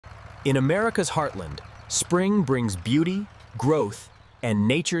In America's heartland, spring brings beauty, growth, and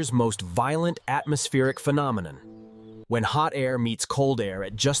nature's most violent atmospheric phenomenon. When hot air meets cold air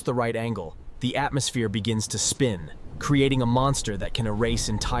at just the right angle, the atmosphere begins to spin, creating a monster that can erase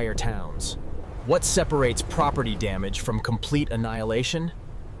entire towns. What separates property damage from complete annihilation?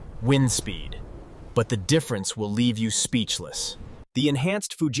 Wind speed. But the difference will leave you speechless. The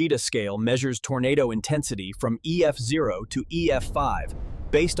Enhanced Fujita Scale measures tornado intensity from EF0 to EF5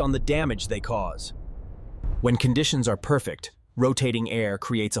 based on the damage they cause. When conditions are perfect, rotating air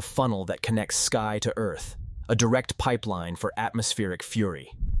creates a funnel that connects sky to earth, a direct pipeline for atmospheric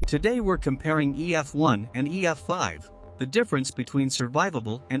fury. Today we're comparing EF1 and EF5, the difference between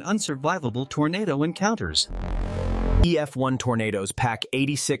survivable and unsurvivable tornado encounters. EF1 tornadoes pack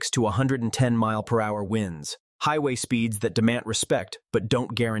 86 to 110 mile-per-hour winds, highway speeds that demand respect but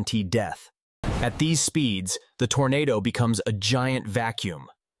don't guarantee death. At these speeds, the tornado becomes a giant vacuum,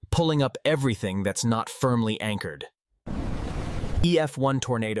 pulling up everything that's not firmly anchored. EF1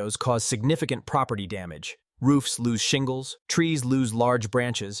 tornadoes cause significant property damage. Roofs lose shingles, trees lose large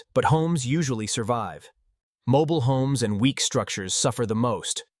branches, but homes usually survive. Mobile homes and weak structures suffer the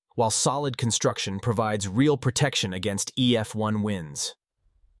most, while solid construction provides real protection against EF1 winds.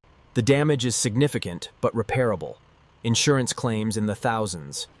 The damage is significant but repairable. Insurance claims in the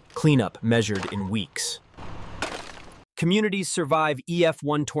thousands, cleanup measured in weeks. Communities survive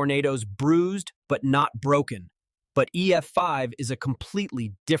EF1 tornadoes bruised but not broken. But EF5 is a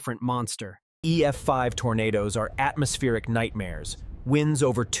completely different monster. EF5 tornadoes are atmospheric nightmares, winds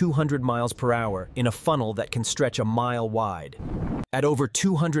over 200 miles per hour in a funnel that can stretch a mile wide. At over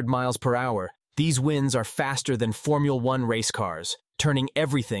 200 miles per hour, these winds are faster than Formula 1 race cars, turning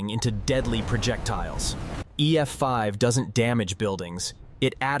everything into deadly projectiles. EF5 doesn't damage buildings,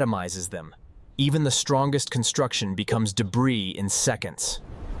 it atomizes them. Even the strongest construction becomes debris in seconds.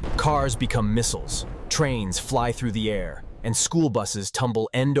 Cars become missiles, trains fly through the air, and school buses tumble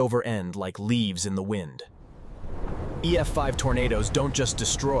end over end like leaves in the wind. EF5 tornadoes don't just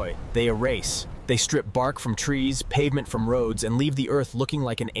destroy, they erase. They strip bark from trees, pavement from roads, and leave the Earth looking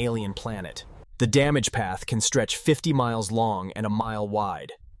like an alien planet. The damage path can stretch 50 miles long and a mile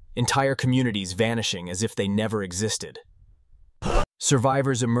wide, entire communities vanishing as if they never existed.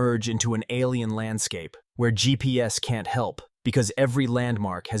 Survivors emerge into an alien landscape where GPS can't help because every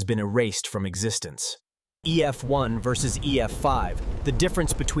landmark has been erased from existence. EF1 versus EF5, the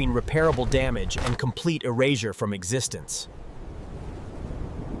difference between repairable damage and complete erasure from existence.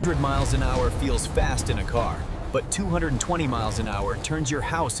 100 miles an hour feels fast in a car, but 220 miles an hour turns your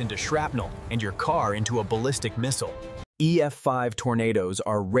house into shrapnel and your car into a ballistic missile. EF5 tornadoes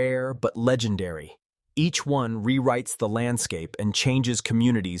are rare but legendary. Each one rewrites the landscape and changes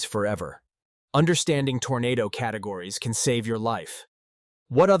communities forever. Understanding tornado categories can save your life.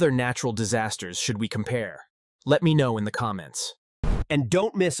 What other natural disasters should we compare? Let me know in the comments. And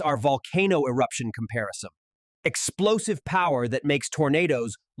don't miss our volcano eruption comparison. Explosive power that makes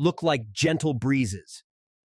tornadoes look like gentle breezes.